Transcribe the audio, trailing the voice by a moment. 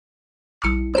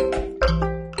An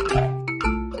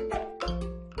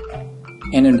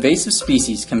invasive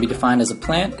species can be defined as a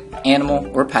plant, animal,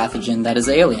 or pathogen that is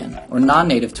alien or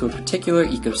non-native to a particular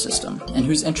ecosystem and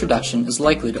whose introduction is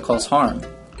likely to cause harm.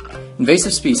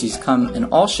 Invasive species come in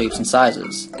all shapes and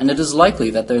sizes, and it is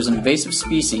likely that there is an invasive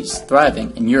species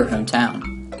thriving in your hometown.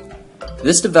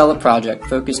 This developed project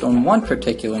focused on one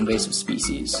particular invasive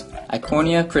species,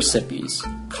 Eichhornia crassipes,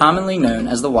 commonly known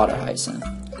as the water hyacinth.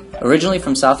 Originally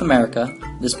from South America,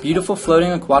 this beautiful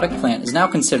floating aquatic plant is now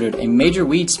considered a major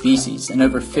weed species in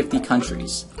over 50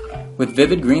 countries. With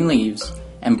vivid green leaves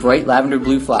and bright lavender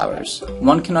blue flowers,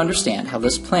 one can understand how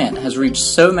this plant has reached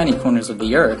so many corners of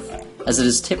the earth, as it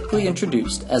is typically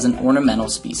introduced as an ornamental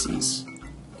species.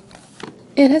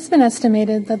 It has been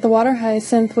estimated that the water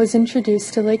hyacinth was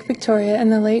introduced to Lake Victoria in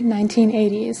the late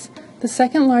 1980s. The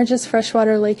second largest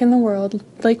freshwater lake in the world,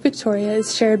 Lake Victoria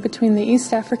is shared between the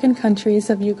East African countries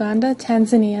of Uganda,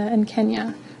 Tanzania, and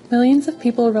Kenya. Millions of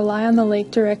people rely on the lake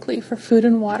directly for food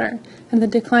and water, and the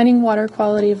declining water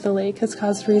quality of the lake has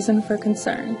caused reason for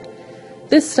concern.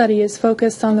 This study is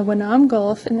focused on the Wanam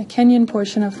Gulf in the Kenyan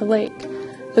portion of the lake.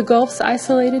 The Gulf's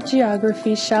isolated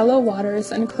geography, shallow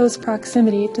waters, and close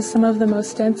proximity to some of the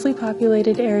most densely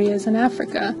populated areas in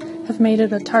Africa have made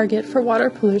it a target for water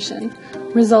pollution,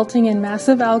 resulting in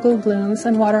massive algal blooms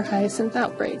and water hyacinth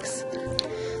outbreaks.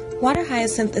 Water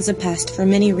hyacinth is a pest for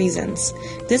many reasons.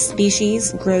 This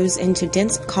species grows into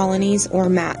dense colonies or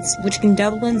mats, which can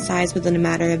double in size within a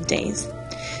matter of days.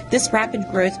 This rapid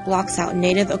growth blocks out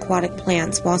native aquatic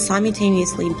plants while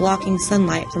simultaneously blocking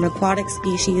sunlight from aquatic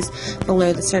species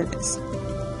below the surface.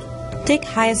 Thick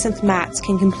hyacinth mats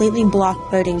can completely block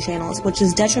boating channels, which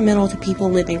is detrimental to people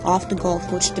living off the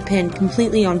Gulf, which depend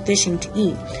completely on fishing to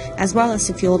eat, as well as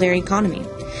to fuel their economy.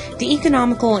 The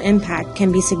economical impact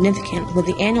can be significant, with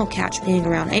the annual catch being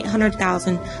around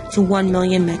 800,000 to 1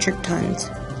 million metric tons.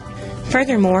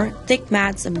 Furthermore, thick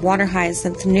mats of water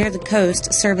hyacinth near the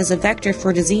coast serve as a vector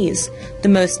for disease, the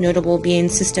most notable being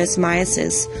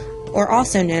schistosomiasis, or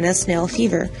also known as snail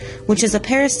fever, which is a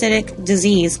parasitic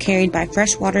disease carried by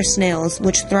freshwater snails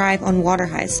which thrive on water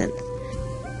hyacinth.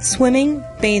 Swimming,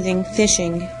 bathing,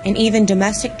 fishing, and even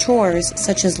domestic chores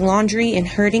such as laundry and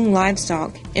herding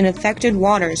livestock in affected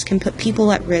waters can put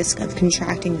people at risk of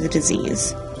contracting the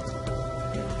disease.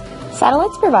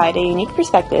 Satellites provide a unique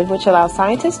perspective which allows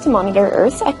scientists to monitor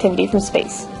Earth's activity from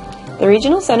space. The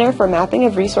Regional Center for Mapping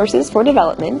of Resources for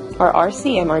Development, or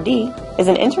RCMRD, is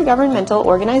an intergovernmental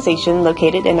organization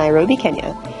located in Nairobi,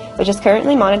 Kenya, which is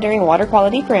currently monitoring water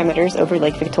quality parameters over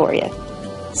Lake Victoria.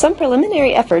 Some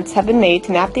preliminary efforts have been made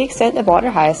to map the extent of water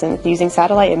hyacinth using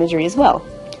satellite imagery as well.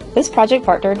 This project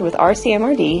partnered with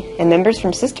RCMRD and members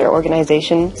from sister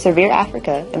organization Severe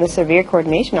Africa and the Severe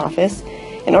Coordination Office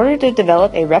in order to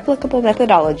develop a replicable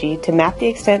methodology to map the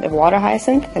extent of water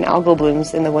hyacinth and algal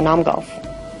blooms in the Wanam Gulf.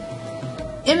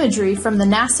 Imagery from the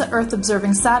NASA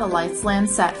Earth-observing satellites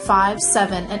Landsat 5,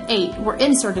 7, and 8 were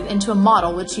inserted into a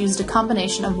model which used a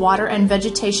combination of water and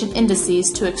vegetation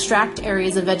indices to extract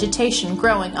areas of vegetation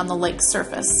growing on the lake's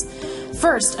surface.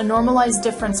 First, a normalized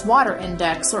difference water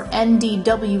index, or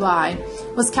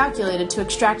NDWI, was calculated to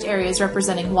extract areas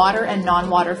representing water and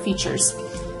non-water features.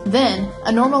 Then,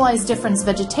 a normalized difference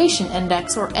vegetation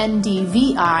index, or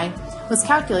NDVI, was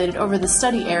calculated over the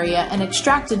study area and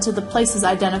extracted to the places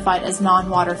identified as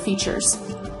non-water features.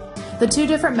 The two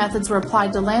different methods were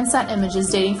applied to Landsat images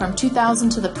dating from 2000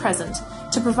 to the present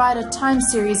to provide a time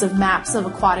series of maps of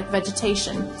aquatic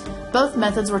vegetation. Both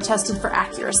methods were tested for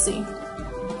accuracy.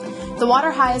 The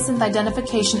water hyacinth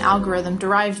identification algorithm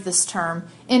derived this term,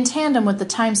 in tandem with the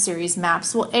time series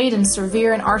maps, will aid in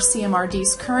Severe and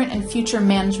RCMRD's current and future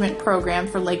management program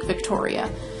for Lake Victoria.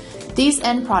 These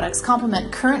end products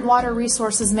complement current water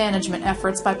resources management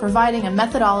efforts by providing a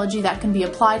methodology that can be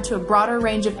applied to a broader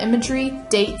range of imagery,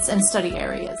 dates, and study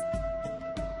areas.